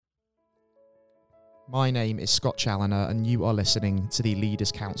My name is Scott Challoner, and you are listening to the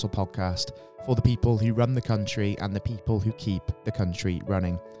Leaders Council podcast for the people who run the country and the people who keep the country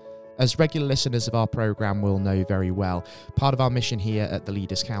running. As regular listeners of our programme will know very well, part of our mission here at the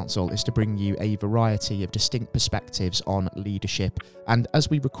Leaders Council is to bring you a variety of distinct perspectives on leadership. And as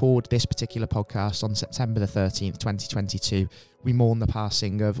we record this particular podcast on September the 13th, 2022, we mourn the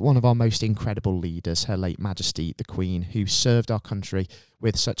passing of one of our most incredible leaders, Her late Majesty the Queen, who served our country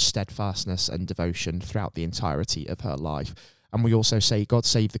with such steadfastness and devotion throughout the entirety of her life. And we also say, God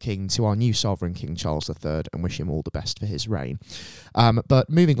save the King to our new sovereign, King Charles III, and wish him all the best for his reign. But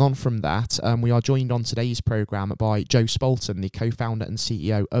moving on from that, we are joined on today's programme by Jo Spolton, the co-founder and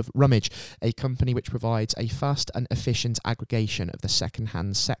CEO of Rumage, a company which provides a fast and efficient aggregation of the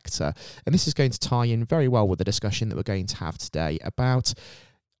second-hand sector. And this is going to tie in very well with the discussion that we're going to have today about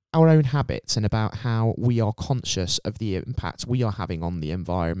our own habits and about how we are conscious of the impact we are having on the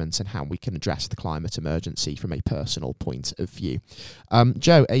environment and how we can address the climate emergency from a personal point of view.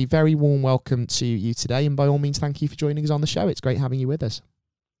 Jo, a very warm welcome to you today, and by all means, thank you for joining us on the show. It's great having you with us.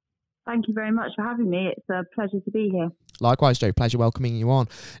 Thank you very much for having me. It's a pleasure to be here. Likewise, Jo, pleasure welcoming you on.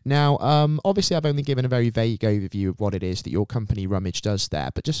 Now, obviously, I've only given a very vague overview of what it is that your company Rumage does there,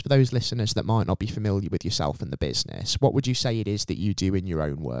 but just for those listeners that might not be familiar with yourself and the business, what would you say it is that you do in your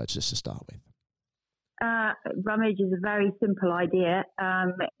own words, just to start with? Rumage is a very simple idea.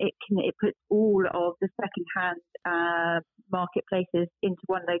 It puts all of the second-hand marketplaces into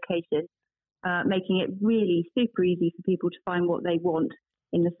one location, making it really super easy for people to find what they want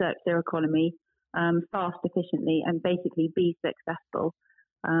in the circular economy, fast, efficiently, and basically be successful.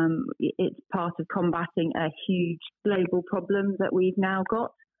 It's part of combating a huge global problem that we've now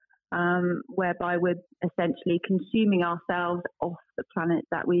got, whereby we're essentially consuming ourselves off the planet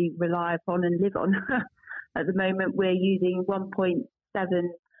that we rely upon and live on. At the moment, we're using 1.7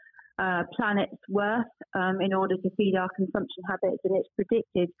 planets worth in order to feed our consumption habits, and it's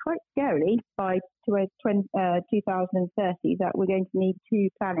predicted quite scarily by 2030 that we're going to need 2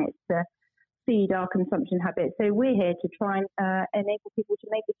 planets to feed our consumption habits. So we're here to try and enable people to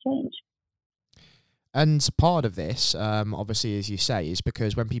make a change. And part of this, obviously, as you say, is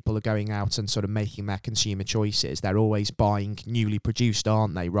because when people are going out and sort of making their consumer choices, they're always buying newly produced,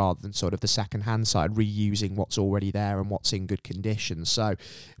 aren't they, rather than sort of the second-hand side, reusing what's already there and what's in good condition. So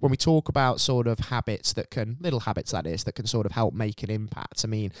when we talk about sort of habits that can, little habits that is, that can sort of help make an impact, I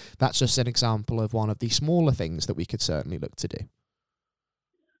mean, that's just an example of one of the smaller things that we could certainly look to do.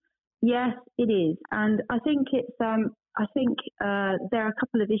 Yes, it is. And I think it's there are a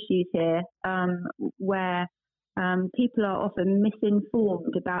couple of issues here where people are often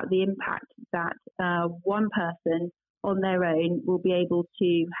misinformed about the impact that one person on their own will be able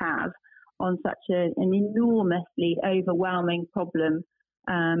to have on such an enormously overwhelming problem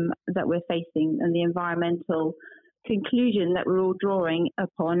that we're facing, and the environmental conclusion that we're all drawing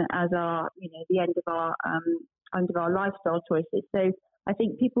upon as the end of our lifestyle choices. So I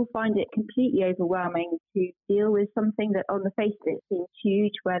think people find it completely overwhelming to deal with something that on the face of it seems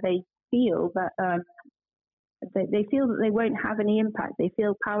huge, where they feel that they feel that they won't have any impact. They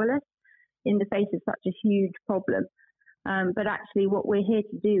feel powerless in the face of such a huge problem. But actually what we're here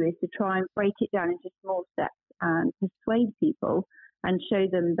to do is to try and break it down into small steps and persuade people and show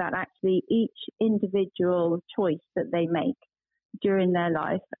them that actually each individual choice that they make during their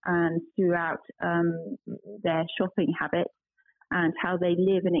life and throughout their shopping habits and how they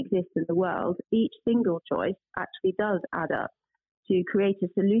live and exist in the world, each single choice actually does add up to create a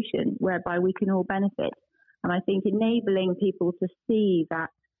solution whereby we can all benefit. And I think enabling people to see that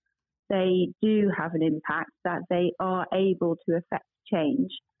they do have an impact, that they are able to affect change,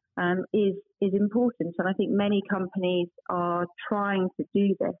 is important. And I think many companies are trying to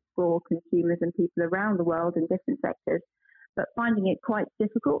do this for consumers and people around the world in different sectors, but finding it quite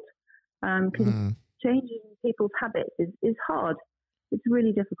difficult. Changing people's habits is hard. It's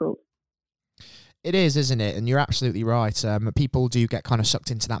really difficult. It is, isn't it? And you're absolutely right. People do get kind of sucked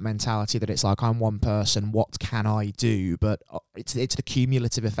into that mentality that it's like, I'm one person, what can I do? But it's the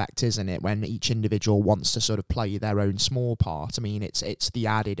cumulative effect, isn't it? When each individual wants to sort of play their own small part. I mean, it's the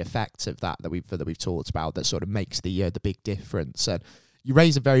added effect of that we've talked about that sort of makes the big difference. And you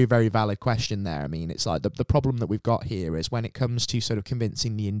raise a very, very valid question there. I mean, it's like the problem that we've got here is when it comes to sort of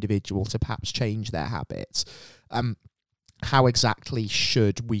convincing the individual to perhaps change their habits, how exactly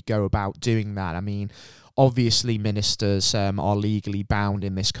should we go about doing that? I mean, obviously ministers are legally bound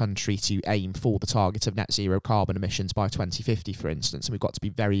in this country to aim for the target of net zero carbon emissions by 2050, for instance, and we've got to be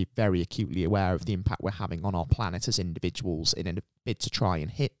very, very acutely aware of the impact we're having on our planet as individuals in a bid to try and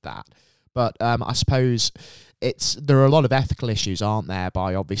hit that. But I suppose there are a lot of ethical issues, aren't there,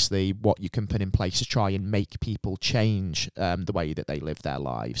 by obviously what you can put in place to try and make people change the way that they live their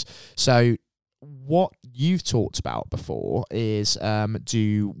lives. So what you've talked about before is,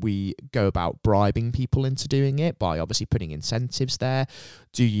 do we go about bribing people into doing it by obviously putting incentives there?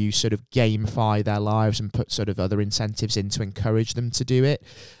 Do you sort of gamify their lives and put sort of other incentives in to encourage them to do it?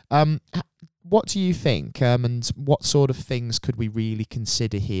 What do you think, and what sort of things could we really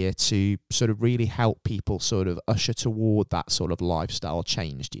consider here to sort of really help people sort of usher toward that sort of lifestyle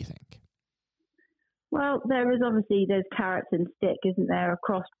change, do you think? Well, there's carrots and stick, isn't there,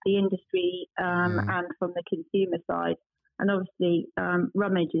 across the industry and from the consumer side. And obviously,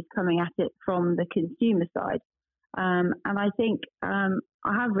 Rumage is coming at it from the consumer side. And I think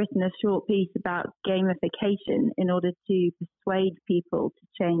I have written a short piece about gamification in order to persuade people to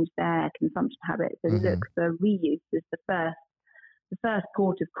change their consumption habits and look for reuse as the first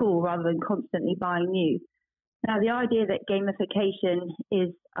port of call rather than constantly buying new. Now, the idea that gamification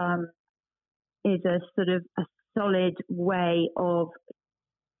is a sort of a solid way of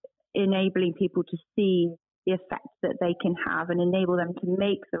enabling people to see the effects that they can have and enable them to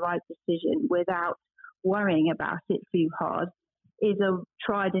make the right decision without worrying about it too hard is a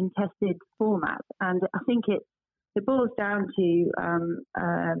tried and tested format. And I think it boils down to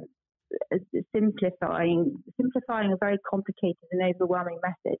simplifying a very complicated and overwhelming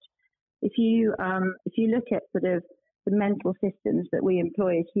message. If you look at sort of the mental systems that we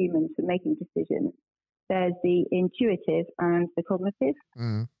employ as humans for making decisions, there's the intuitive and the cognitive.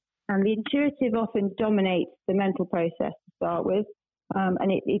 And the intuitive often dominates the mental process to start with.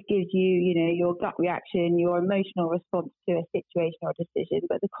 And it gives you, your gut reaction, your emotional response to a situation or decision.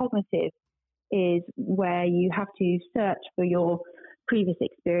 But the cognitive is where you have to search for your previous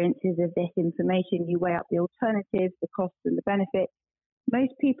experiences of this information. You weigh up the alternatives, the costs and the benefits.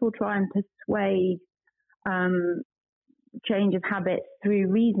 Most people try and persuade change of habits through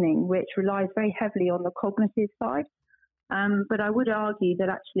reasoning, which relies very heavily on the cognitive side. But I would argue that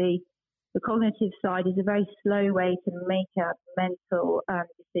actually the cognitive side is a very slow way to make a mental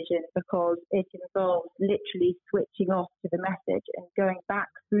decision, because it involves literally switching off to the message and going back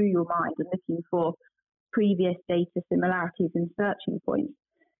through your mind and looking for previous data similarities and searching points.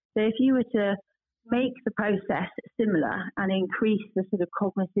 So if you were to make the process similar and increase the sort of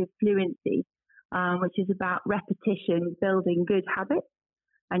cognitive fluency, which is about repetition, building good habits,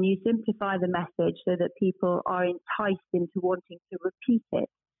 and you simplify the message so that people are enticed into wanting to repeat it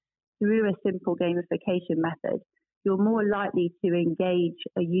through a simple gamification method, you're more likely to engage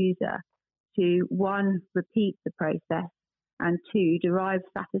a user to, one, repeat the process, and two, derive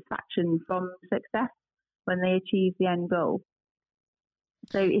satisfaction from success when they achieve the end goal.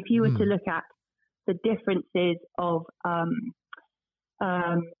 So if you were to look at the differences of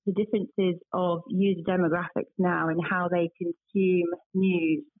user demographics now and how they consume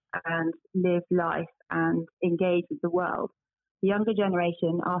news and live life and engage with the world, the younger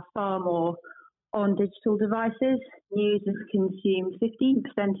generation are far more on digital devices. News is consumed. 15%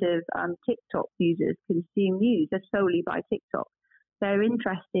 of TikTok users consume news solely by TikTok. They're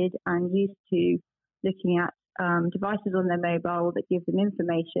interested and used to looking at devices on their mobile that give them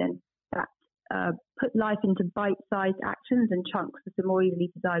information that put life into bite-sized actions and chunks that are more easily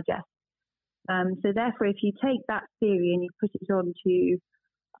to digest. So therefore, if you take that theory and you put it onto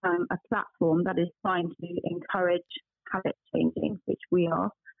a platform that is trying to encourage habit changing, which we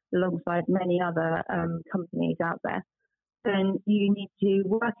are, alongside many other companies out there, then you need to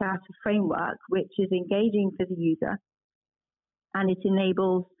work out a framework which is engaging for the user, and it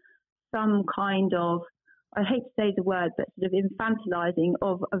enables some kind of, I hate to say the word, but sort of infantilizing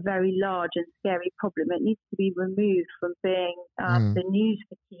of a very large and scary problem. It needs to be removed from being the news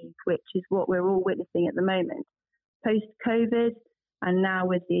fatigue, which is what we're all witnessing at the moment. Post-COVID, and now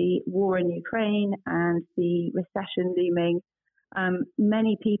with the war in Ukraine and the recession looming,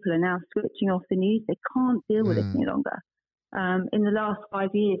 many people are now switching off the news. They can't deal with it any longer. In the last 5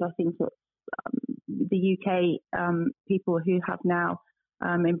 years, I think it's the UK people who have now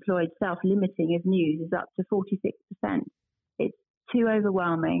employed self-limiting of news is up to 46%. It's too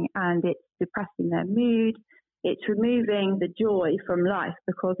overwhelming and it's depressing their mood. It's removing the joy from life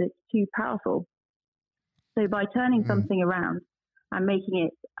because it's too powerful. So by turning something around and making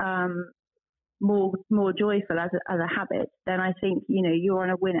it more joyful as a habit, then I think you're on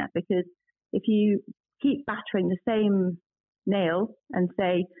a winner. Because if you keep battering the same nail and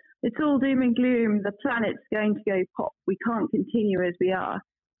say it's all doom and gloom, the planet's going to go pop, we can't continue as we are,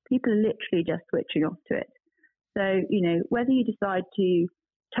 people are literally just switching off to it. So whether you decide to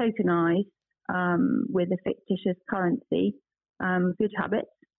tokenize with a fictitious currency good habits,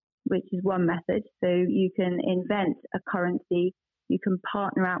 which is one method. So you can invent a currency, you can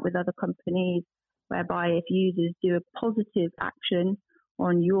partner out with other companies, whereby if users do a positive action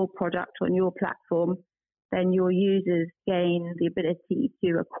on your product, on your platform, then your users gain the ability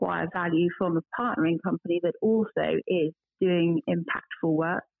to acquire value from a partnering company that also is doing impactful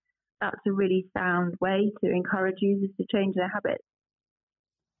work. That's a really sound way to encourage users to change their habits.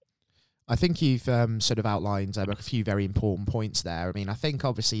 I think you've sort of outlined a few very important points there. I mean, I think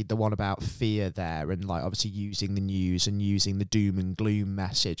obviously the one about fear there, and like obviously using the news and using the doom and gloom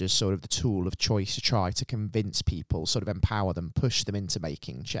message as sort of the tool of choice to try to convince people, sort of empower them, push them into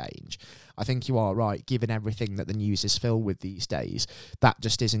making change. I think you are right, given everything that the news is filled with these days, that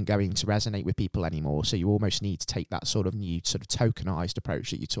just isn't going to resonate with people anymore. So you almost need to take that sort of new sort of tokenized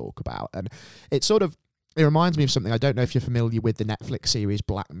approach that you talk about. And it reminds me of something. I don't know if you're familiar with the Netflix series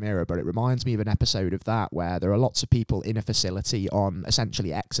Black Mirror, but it reminds me of an episode of that where there are lots of people in a facility on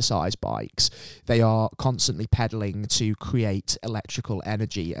essentially exercise bikes. They are constantly pedaling to create electrical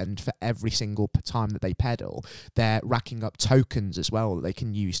energy, and for every single time that they pedal, they're racking up tokens as well that they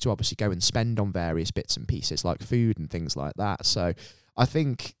can use to obviously go and spend on various bits and pieces like food and things like that. So I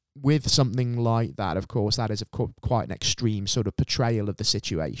think with something like that, of course, that is quite an extreme sort of portrayal of the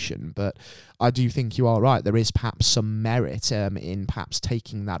situation. But I do think you are right. There is perhaps some merit in perhaps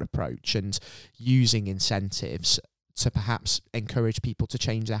taking that approach and using incentives to perhaps encourage people to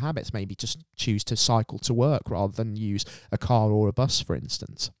change their habits, maybe just choose to cycle to work rather than use a car or a bus, for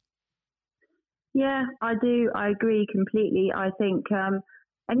instance. Yeah, I do. I agree completely. I think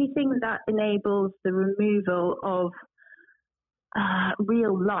anything that enables the removal of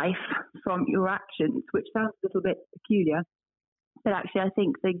real life from your actions, which sounds a little bit peculiar, but actually I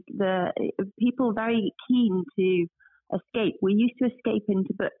think the people are very keen to escape. We used to escape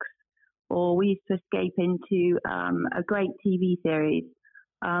into books, or we used to escape into a great TV series.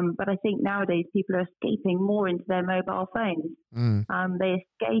 But I think nowadays people are escaping more into their mobile phones. They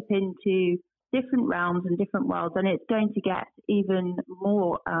escape into different realms and different worlds, and it's going to get even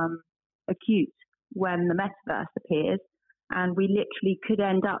more acute when the metaverse appears. And we literally could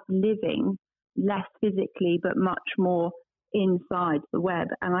end up living less physically, but much more inside the web.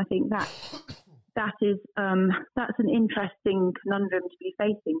 And I think that's an interesting conundrum to be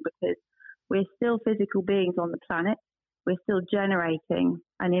facing, because we're still physical beings on the planet. We're still generating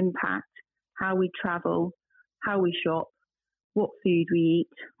an impact, how we travel, how we shop, what food we eat,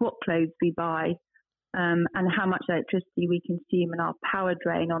 what clothes we buy, and how much electricity we consume and our power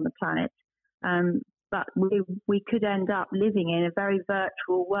drain on the planet. But we could end up living in a very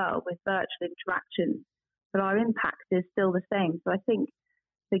virtual world with virtual interactions, but our impact is still the same. So I think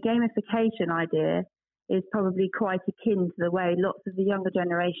the gamification idea is probably quite akin to the way lots of the younger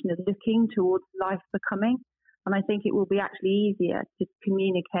generation are looking towards life becoming. And I think it will be actually easier to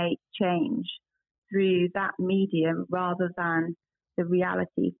communicate change through that medium rather than the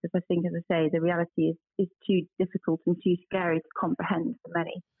reality, because I think, as I say, the reality is too difficult and too scary to comprehend for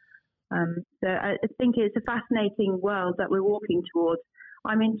many. So I think it's a fascinating world that we're walking towards.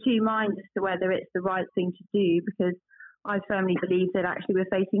 I'm in two minds as to whether it's the right thing to do, because I firmly believe that actually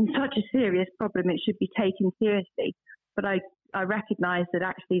we're facing such a serious problem, it should be taken seriously. But I recognise that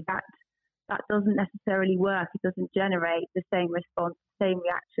actually that doesn't necessarily work. It doesn't generate the same response, the same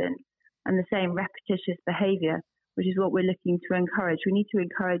reaction, and the same repetitious behaviour, which is what we're looking to encourage. We need to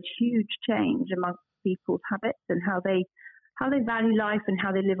encourage huge change amongst people's habits and how they value life and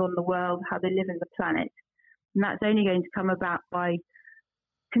how they live on the world, how they live in the planet. And that's only going to come about by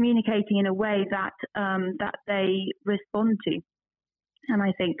communicating in a way that they respond to. And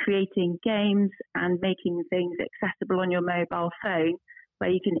I think creating games and making things accessible on your mobile phone where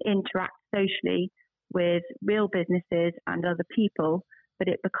you can interact socially with real businesses and other people, but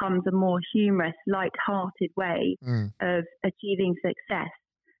it becomes a more humorous, light-hearted way of achieving success,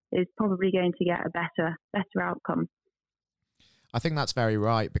 is probably going to get a better outcome. I think that's very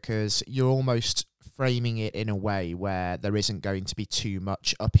right, because you're almost framing it in a way where there isn't going to be too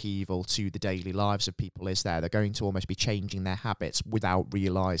much upheaval to the daily lives of people, is there? They're going to almost be changing their habits without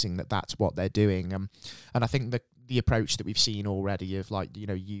realising that that's what they're doing. And I think the approach that we've seen already of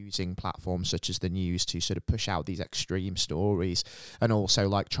using platforms such as the news to sort of push out these extreme stories, and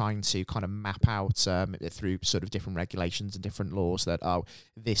also trying to kind of map out through sort of different regulations and different laws that,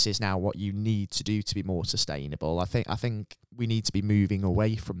 this is now what you need to do to be more sustainable. I think we need to be moving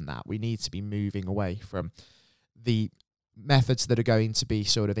away from that. We need to be moving away from the methods that are going to be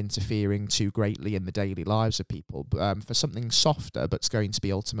sort of interfering too greatly in the daily lives of people, for something softer but's going to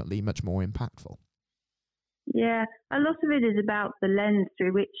be ultimately much more impactful. Yeah, a lot of it is about the lens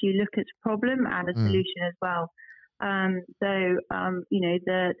through which you look at a problem and a solution as well. The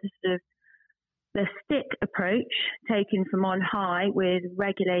sort of the stick approach taken from on high with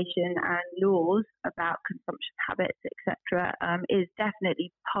regulation and laws about consumption habits, etc., is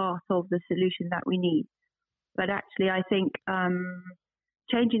definitely part of the solution that we need. But actually, I think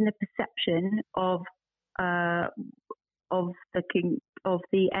changing the perception of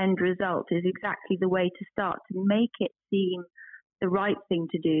the end result is exactly the way to start, to make it seem the right thing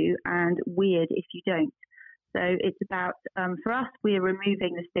to do and weird if you don't. So it's about, for us, we're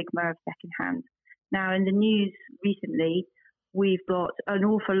removing the stigma of secondhand. Now, in the news recently, we've got an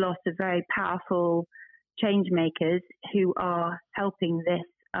awful lot of very powerful change makers who are helping this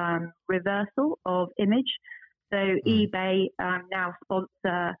reversal of image. So eBay now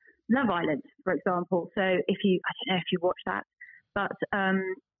sponsor Love Island, for example. So I don't know if you watch that, but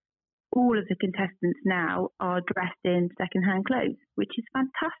all of the contestants now are dressed in secondhand clothes, which is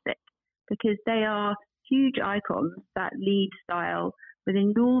fantastic because they are huge icons that lead style with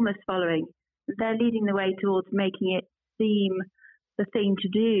enormous following. They're leading the way towards making it seem the thing to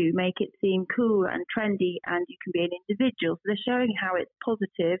do, make it seem cool and trendy, and you can be an individual. So they're showing how it's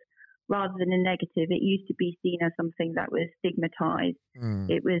positive rather than a negative. It used to be seen as something that was stigmatized.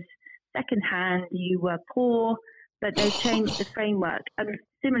 It was secondhand, you were poor, but they've changed the framework. And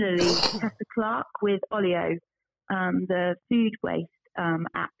similarly, Tessa Clark with Olio, the food waste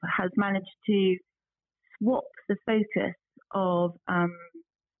app, has managed to swap the focus of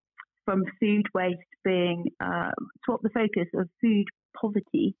from food waste swap the focus of food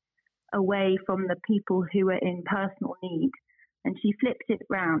poverty away from the people who are in personal need. And she flipped it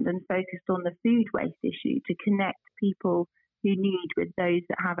round and focused on the food waste issue to connect people who need with those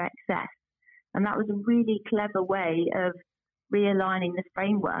that have excess. And that was a really clever way of realigning the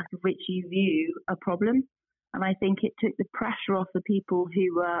framework of which you view a problem. And I think it took the pressure off the people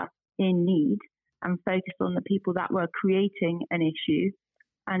who were in need and focused on the people that were creating an issue.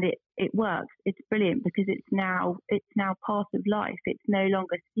 And it works. It's brilliant because it's now part of life. It's no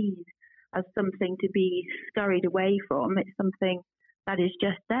longer seen as something to be scurried away from. It's something that is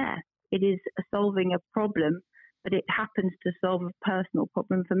just there. It is solving a problem, but it happens to solve a personal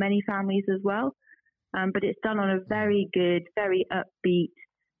problem for many families as well. But it's done on a very good, very upbeat,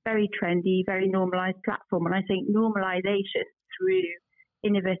 very trendy, very normalized platform. And I think normalization through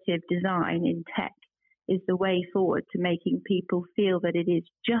innovative design in tech is the way forward to making people feel that it is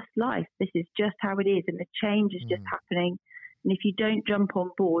just life. This is just how it is, and the change is just happening. And if you don't jump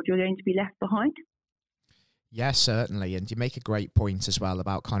on board, you're going to be left behind. Yeah, certainly. And you make a great point as well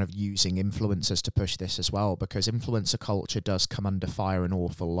about kind of using influencers to push this as well, because influencer culture does come under fire an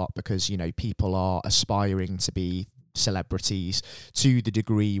awful lot because, people are aspiring to be celebrities to the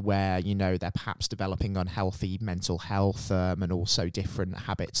degree where, they're perhaps developing unhealthy mental health and also different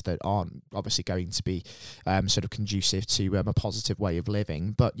habits that aren't obviously going to be sort of conducive to a positive way of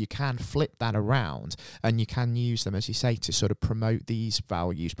living. But you can flip that around and you can use them, as you say, to sort of promote these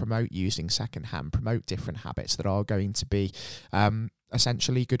values, promote using secondhand, promote different habits that are going to be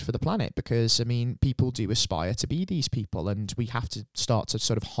essentially good for the planet, because people do aspire to be these people, and we have to start to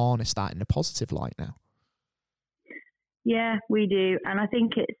sort of harness that in a positive light now. Yeah, we do. And I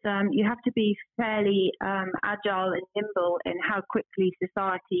think it's you have to be fairly agile and nimble in how quickly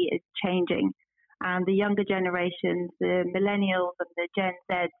society is changing. And the younger generations, the millennials and the Gen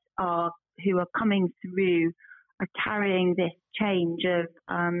Z who are coming through are carrying this change of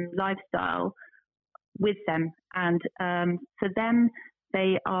lifestyle with them. And for them,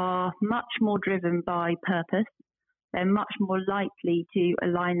 they are much more driven by purpose. They're much more likely to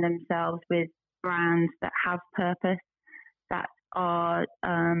align themselves with brands that have purpose, that are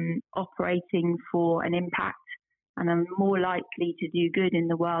operating for an impact, and are more likely to do good in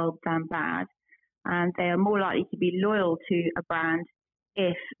the world than bad. And they are more likely to be loyal to a brand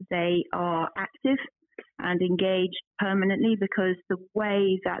if they are active and engaged permanently, because the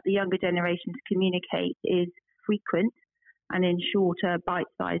way that the younger generations communicate is frequent and in shorter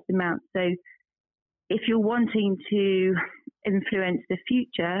bite-sized amounts. So if you're wanting to influence the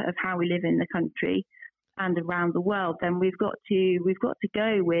future of how we live in the country and around the world, then we've got to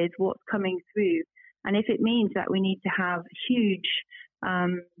go with what's coming through. And if it means that we need to have huge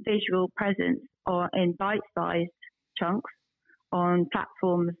visual presence or in bite-sized chunks on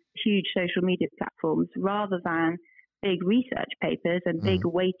platforms, huge social media platforms, rather than big research papers and big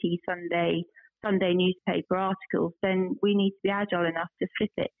weighty Sunday newspaper articles, then we need to be agile enough to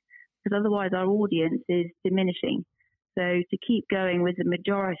flip it, because otherwise our audience is diminishing. So to keep going with the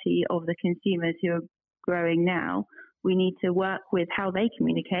majority of the consumers who are growing now, we need to work with how they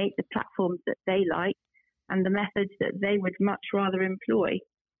communicate, the platforms that they like, and the methods that they would much rather employ.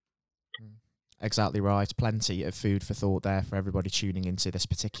 Exactly right. Plenty of food for thought there for everybody tuning into this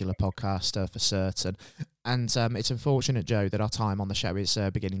particular podcast for certain. And it's unfortunate, Jo, that our time on the show is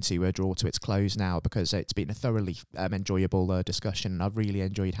beginning to draw to its close now, because it's been a thoroughly enjoyable discussion. I've really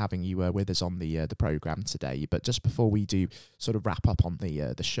enjoyed having you with us on the programme today. But just before we do sort of wrap up on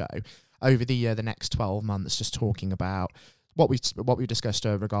the show, over the next 12 months, just talking about what we discussed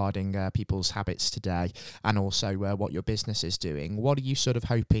regarding people's habits today, and also what your business is doing. What are you sort of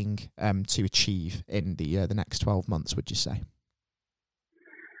hoping to achieve in the next 12 months, would you say?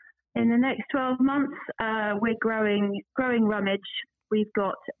 In the next 12 months, we're growing Rumage. We've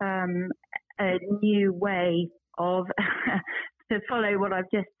got a new way of, to follow what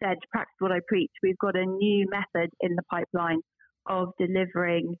I've just said, to practice what I preach. We've got a new method in the pipeline of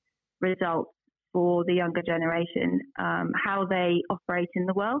delivering results for the younger generation, how they operate in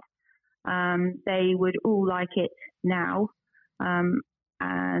the world. They would all like it now, and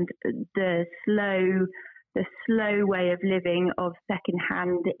the slow way of living of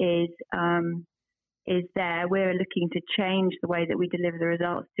secondhand is there. We're looking to change the way that we deliver the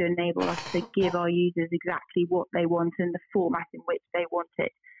results to enable us to give our users exactly what they want in the format in which they want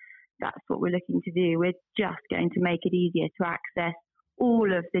it. That's what we're looking to do. We're just going to make it easier to access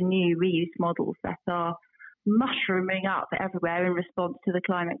all of the new reuse models that are mushrooming up everywhere in response to the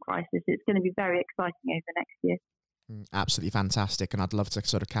climate crisis. It's going to be very exciting over the next year. Absolutely fantastic, and I'd love to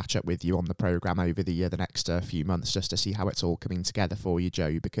sort of catch up with you on the programme over the next few months, just to see how it's all coming together for you,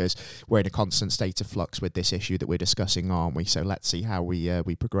 Jo, because we're in a constant state of flux with this issue that we're discussing, aren't we? So let's see how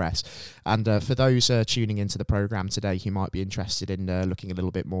we progress. And for those tuning into the programme today who might be interested in looking a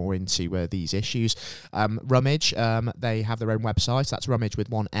little bit more into these issues, Rumage, they have their own website. That's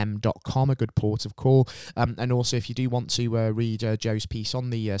rumagewith1m.com, a good port of call. And also, if you do want to read Jo's piece on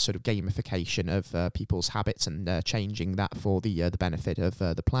the sort of gamification of people's habits and changing that for the benefit of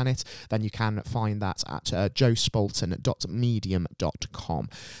the planet, then you can find that at jospolton.medium.com.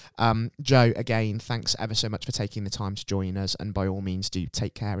 Jo, again, thanks ever so much for taking the time to join us, and by all means do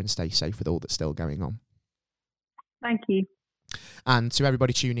take care and stay safe with all that's still going on. Thank you. And to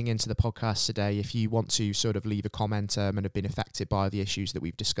everybody tuning into the podcast today, if you want to sort of leave a comment and have been affected by the issues that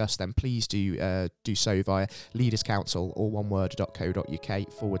we've discussed, then please do so via leaderscouncil, all one word,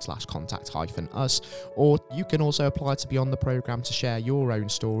 .co.uk/contact-us. Or you can also apply to be on the programme to share your own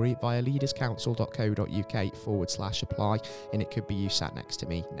story via leaderscouncil.co.uk/apply, and it could be you sat next to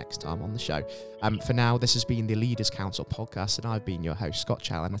me next time on the show. For now, this has been the Leaders Council podcast, and I've been your host, Scott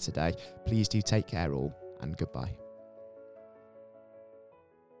Challoner, today. Please do take care all, and goodbye.